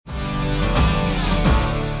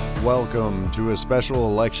Welcome to a special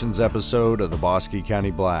elections episode of the Bosque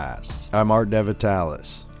County Blast. I'm Art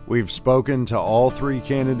DeVitalis. We've spoken to all three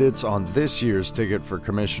candidates on this year's ticket for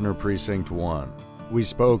Commissioner Precinct 1. We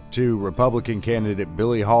spoke to Republican candidate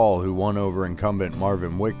Billy Hall, who won over incumbent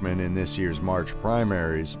Marvin Wickman in this year's March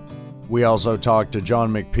primaries. We also talked to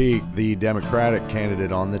John McPeak, the Democratic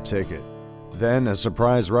candidate on the ticket. Then a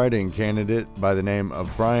surprise write-in candidate by the name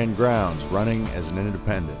of Brian Grounds, running as an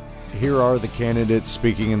independent. Here are the candidates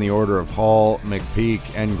speaking in the order of Hall, McPeak,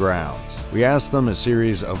 and Grounds. We asked them a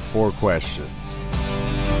series of 4 questions.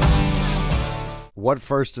 What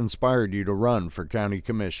first inspired you to run for county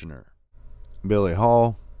commissioner? Billy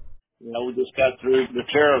Hall. We just got through the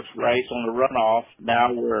tariff race on the runoff.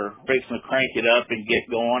 Now we're fixing to crank it up and get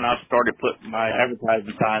going. I started putting my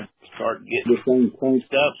advertising time to start getting this thing cranked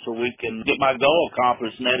up so we can get my goal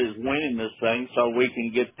accomplished, and that is winning this thing so we can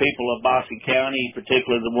get people of Bosque County,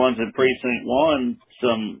 particularly the ones in Precinct 1,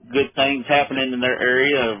 some good things happening in their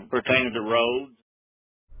area pertaining to roads.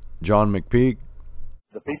 John McPeak.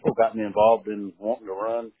 The people got me involved in wanting to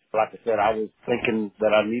run. Like I said, I was thinking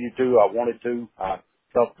that I needed to, I wanted to. I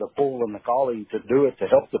felt the pull and the calling to do it, to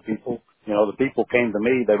help the people. You know, the people came to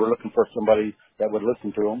me. They were looking for somebody that would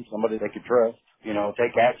listen to them, somebody they could trust,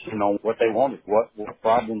 take action on what they wanted, what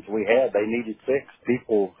problems we had they needed fixed.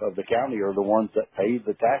 People of the county are the ones that pay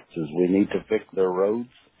the taxes. We need to fix their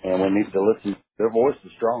roads, and we need to listen. Their voice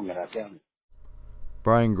is strong in our county.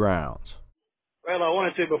 Brian Grounds. Well, I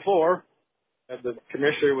wanted to before. As the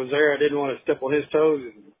commissioner was there, I didn't want to step on his toes,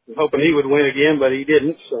 and hoping he would win again, but he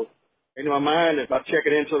didn't, so in my mind, if I check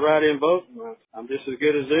it into the write-in vote, I'm just as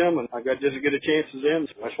good as them, and I got just as good a chance as them.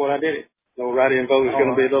 So that's what I did. No, write-in vote is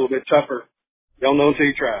going to be a little bit tougher. You don't know until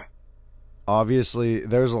you try. Obviously,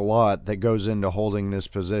 there's a lot that goes into holding this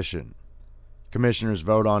position. Commissioners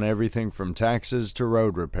vote on everything from taxes to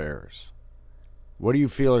road repairs. What do you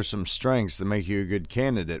feel are some strengths that make you a good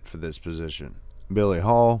candidate for this position? Billy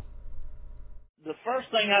Hall. The first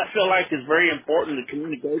thing I feel like is very important, the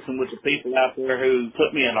communication with the people out there who put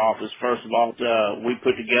me in office. First of all, we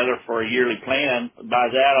put together for a yearly plan. By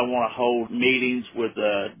that, I want to hold meetings with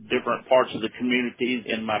different parts of the communities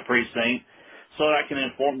in my precinct so that I can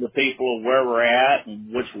inform the people of where we're at and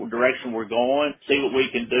which direction we're going, see what we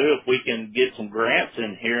can do, if we can get some grants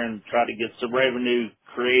in here and try to get some revenue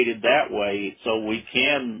created that way so we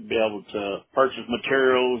can be able to purchase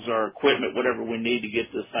materials or equipment, whatever we need to get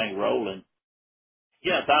this thing rolling.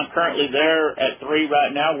 Yes, I'm currently there at 3 right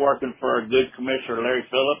now working for a good commissioner, Larry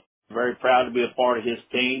Phillip. Very proud to be a part of his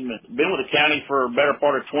team. Been with the county for a better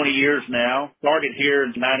part of 20 years now. Started here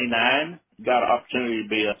in '99. Got an opportunity to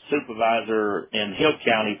be a supervisor in Hill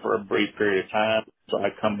County for a brief period of time. So I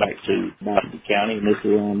come back to Bosque County, and this is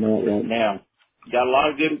where I'm at right now. Got a lot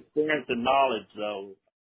of good experience and knowledge, though.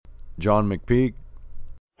 John McPeak.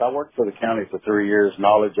 I worked for the county for 3 years,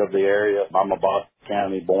 knowledge of the area. I'm a Bosque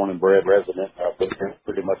County born and bred resident. I've been here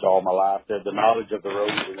pretty much all my life. The knowledge of the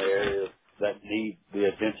roads in the areas that need the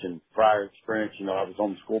attention. Prior experience, I was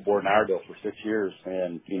on the school board in Iredell for 6 years,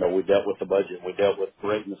 and, we dealt with the budget. We dealt with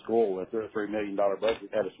creating the school. A $3 million budget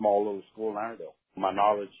had a small little school in Iredell. My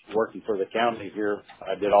knowledge working for the county here,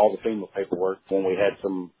 I did all the FEMA paperwork when we had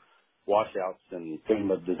some washouts and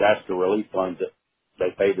FEMA disaster relief funds that they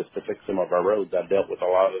paid us to fix some of our roads. I dealt with a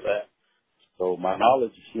lot of that. So my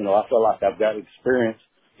knowledge, I feel like I've got experience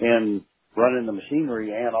in running the machinery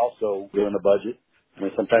and also doing the budget. I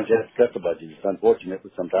mean, sometimes you have to cut the budget. It's unfortunate,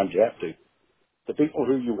 but sometimes you have to. The people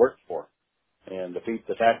who you work for and the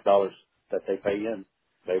tax dollars that they pay in,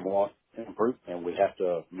 they want improvement, and we have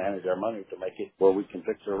to manage our money to make it where we can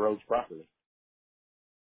fix our roads properly.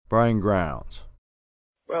 Brian Grounds.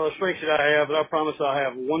 Well, the strengths that I have, I promise I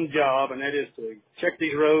have one job, and that is to check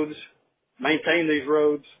these roads, maintain these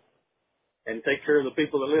roads, and take care of the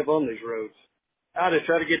people that live on these roads. I just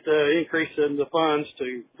try to get the increase in the funds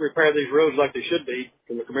to repair these roads like they should be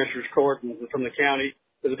from the Commissioner's Court and from the county.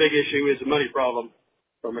 But the big issue is the money problem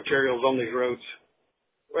for materials on these roads.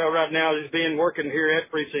 Well, right now, just working here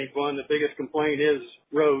at Precinct 1, the biggest complaint is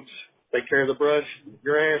roads. Take care of the brush,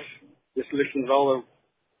 grass, just listen to all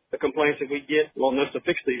the complaints that we get wanting us to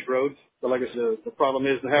fix these roads. But like I said, the problem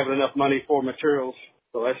is having enough money for materials.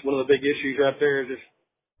 So that's one of the big issues right there.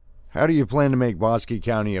 How do you plan to make Bosque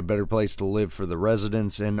County a better place to live for the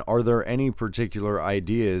residents, and are there any particular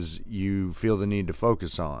ideas you feel the need to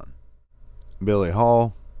focus on? Billy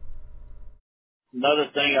Hall.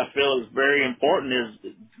 Another thing I feel is very important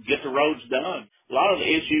is get the roads done. A lot of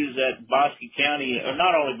the issues that Bosque County, or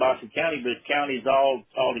not only Bosque County, but counties all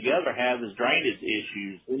together have is drainage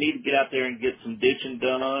issues. We need to get out there and get some ditching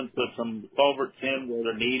done, put some culverts in where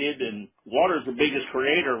they're needed, and water is the biggest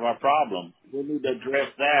creator of our problem. we need to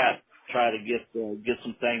address that, try to get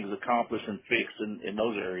some things accomplished and fixed in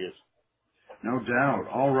those areas. No doubt.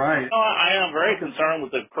 All right. I am very concerned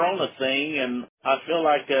with the Corona thing, and I feel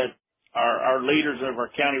like that our leaders of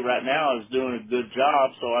our county right now is doing a good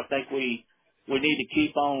job. So I think we need to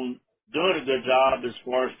keep on doing a good job as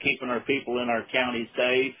far as keeping our people in our county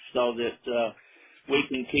safe, so that we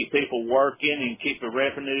can keep people working and keep the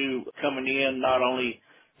revenue coming in, not only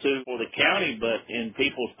to the county but in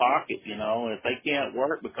people's pockets. You know, if they can't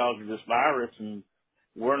work because of this virus, and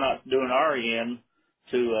we're not doing our end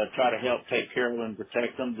to try to help take care of them and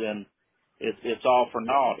protect them, then it's all for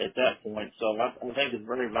naught at that point. So I think it's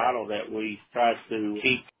very vital that we try to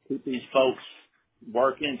keep these folks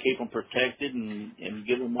working, keep them protected, and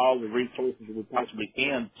give them all the resources we possibly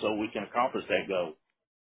can so we can accomplish that goal.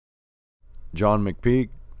 John McPeak.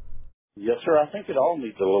 Yes, sir. I think it all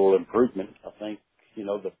needs a little improvement. I think,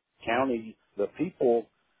 the county, the people,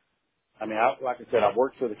 like I said, I've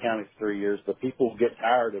worked for the county for 3 years. The people get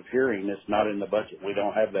tired of hearing it's not in the budget. We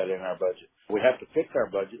don't have that in our budget. We have to fix our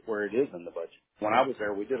budget where it is in the budget. When I was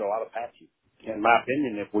there, we did a lot of patching. In my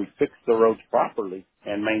opinion, if we fix the roads properly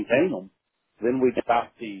and maintain them, then we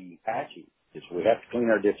stop the patching. We have to clean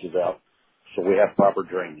our ditches out so we have proper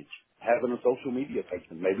drainage. Having a social media page,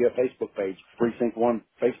 maybe a Facebook page, Precinct 1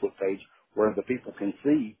 Facebook page, where the people can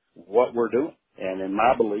see what we're doing. And in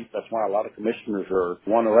my belief, that's why a lot of commissioners are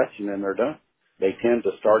one election and they're done. They tend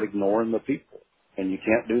to start ignoring the people. And you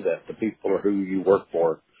can't do that. The people are who you work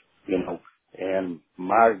for, And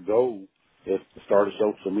my goal is to start a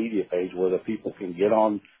social media page where the people can get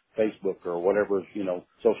on Facebook or whatever,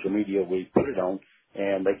 social media we put it on,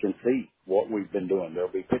 and they can see what we've been doing.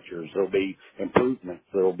 There'll be pictures. There'll be improvements.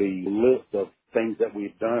 There'll be lists of things that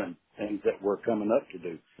we've done, things that we're coming up to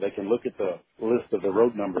do. They can look at the list of the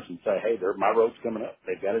road numbers and say, hey, my road's coming up.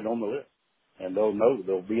 They've got it on the list. And they'll know.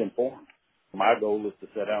 They'll be informed. My goal is to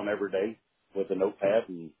sit down every day with a notepad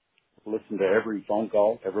and listen to every phone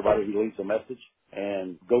call, everybody who leaves a message,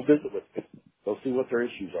 and go visit with them. Go see what their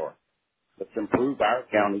issues are. Let's improve our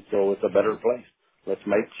county so it's a better place. Let's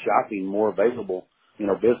make shopping more available.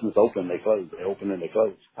 Business open, they close. They open and they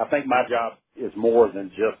close. I think my job is more than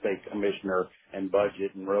just a commissioner and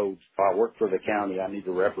budget and roads. If I work for the county, I need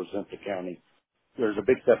to represent the county. There's a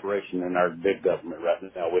big separation in our big government right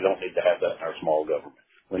now. We don't need to have that in our small government.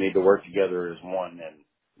 We need to work together as one and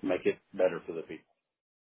make it better for the people.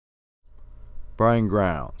 Brian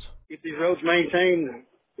Grounds. Get these roads maintained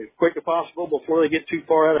as quick as possible before they get too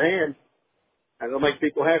far out of hand, and it'll make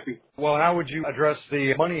people happy. Well, how would you address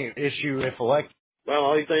the money issue if elected? Well,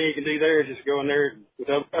 the only thing you can do there is just go in there with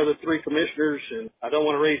the other three commissioners, and I don't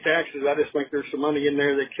want to raise taxes. I just think there's some money in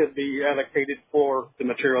there that could be allocated for the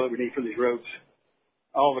material that we need for these roads.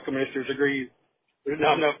 All the commissioners agree there's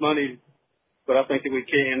not enough money, but I think that we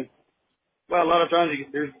can. Well, a lot of times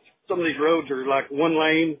there's some of these roads are like one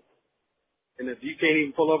lane, and if you can't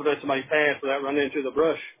even pull over to let somebody pass without running into the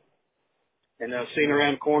brush. And seeing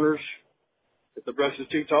around corners, if the brush is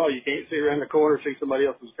too tall, you can't see around the corner, see somebody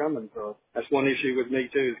else is coming. So that's one issue with me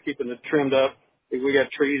too, is keeping it trimmed up. If we got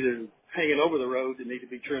trees that are hanging over the road that need to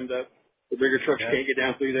be trimmed up, the bigger trucks can't get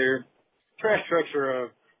down through there. Trash trucks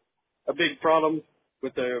are a big problem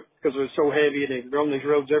because they're so heavy and they run these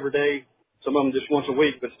roads every day. Some of them just once a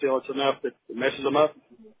week, but still it's enough that it messes them up.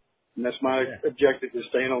 And that's my objective, is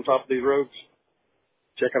staying on top of these roads,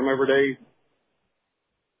 checking them every day.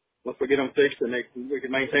 Once we get them fixed, then we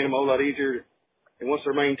can maintain them a whole lot easier. And once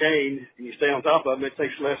they're maintained and you stay on top of them, it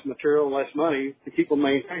takes less material and less money to keep them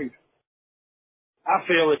maintained. I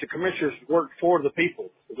feel that the commissioners work for the people.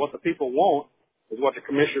 What the people want is what the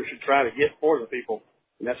commissioners should try to get for the people.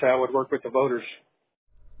 And that's how it would work with the voters.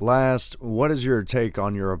 Last, what is your take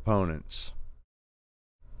on your opponents?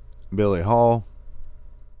 Billy Hall.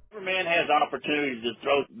 Every man has opportunities to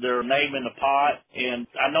throw their name in the pot, and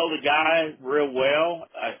I know the guy real well.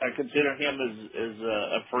 I consider him as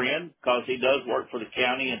a friend because he does work for the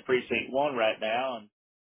county in Precinct 1 right now, and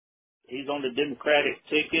he's on the Democratic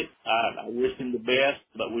ticket. I wish him the best,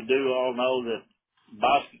 but we do all know that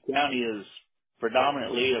Bosque County is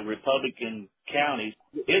predominantly a Republican county.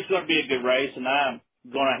 It's going to be a good race, and I'm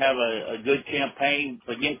going to have a good campaign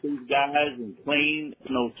against these guys and clean.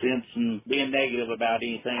 No sense in being negative about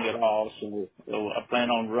anything at all. So I plan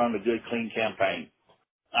on running a good, clean campaign.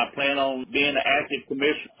 I plan on being an active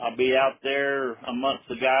commissioner. I'll be out there amongst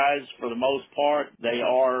the guys for the most part. They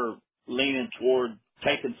are leaning toward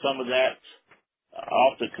taking some of that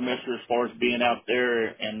off the commissioner as far as being out there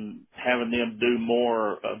and having them do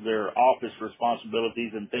more of their office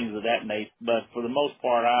responsibilities and things of that nature. But for the most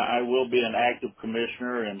part, I will be an active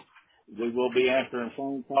commissioner, and we will be answering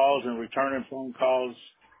phone calls and returning phone calls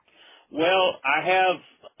Well, I have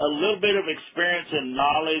a little bit of experience and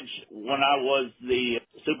knowledge. When I was the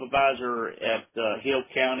supervisor at Hill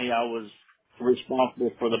County, I was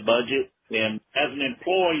responsible for the budget. And as an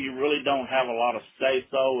employee, you really don't have a lot of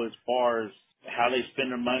say-so as far as how they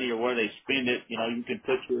spend their money or where they spend it. You know, you can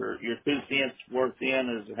put your 2 cents worth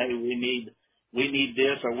in as, hey, we need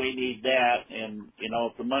this or we need that. And, you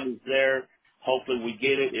know, if the money's there, hopefully we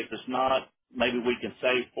get it. If it's not, maybe we can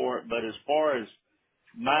save for it. But as far as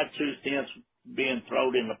my 2 cents being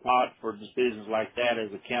thrown in the pot for decisions like that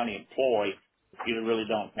as a county employee, you really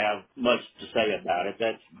don't have much to say about it.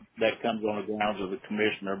 That comes on the grounds of the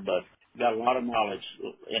commissioner, but got a lot of knowledge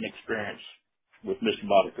and experience with Mr.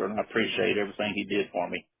 Boddicker, and I appreciate everything he did for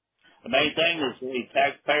me. The main thing is the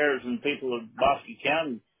taxpayers and people of Bosque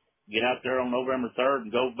County get out there on November 3rd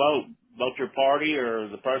and go vote. Vote your party or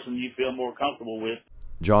the person you feel more comfortable with.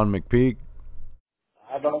 John McPeak.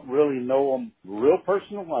 I don't really know them real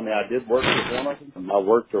personal. I mean, I did work with one of them. I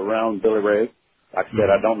worked around Billy Ray. Like I said,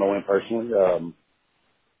 I don't know him personally.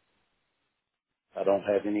 I don't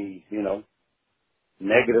have any,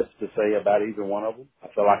 negatives to say about either one of them. I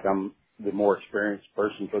feel like I'm the more experienced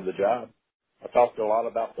person for the job. I talked a lot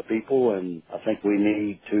about the people, and I think we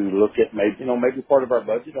need to look at maybe part of our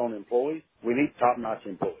budget on employees. We need top-notch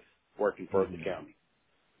employees working for the county.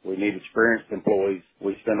 We need experienced employees.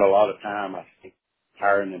 We spend a lot of time, I think,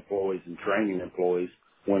 hiring employees and training employees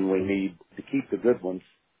when we need to keep the good ones.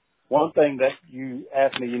 One thing that you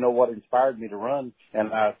asked me, what inspired me to run,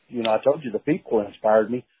 and I told you the people inspired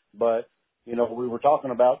me, but we were talking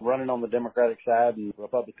about running on the Democratic side and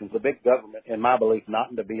Republicans, the big government, in my belief,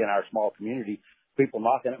 not to be in our small community, people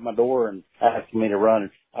knocking at my door and asking me to run.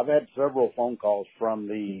 I've had several phone calls from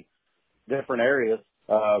the different areas,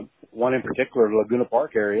 one in particular, Laguna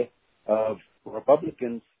Park area, of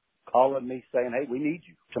Republicans calling me saying, hey, we need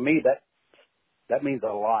you. To me, that means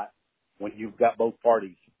a lot when you've got both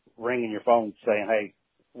parties ringing your phone saying, hey,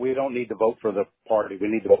 we don't need to vote for the party. We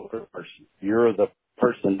need to vote for the person. You're the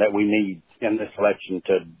person that we need in this election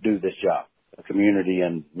to do this job, a community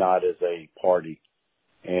and not as a party.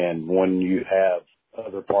 And when you have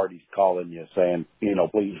other parties calling you saying,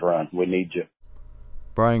 please run, we need you.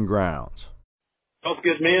 Brian Grounds. Both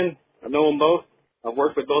good men. I know them both. I've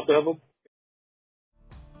worked with both of them.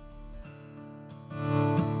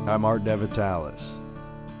 I'm Art DeVitalis.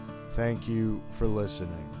 Thank you for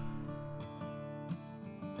listening.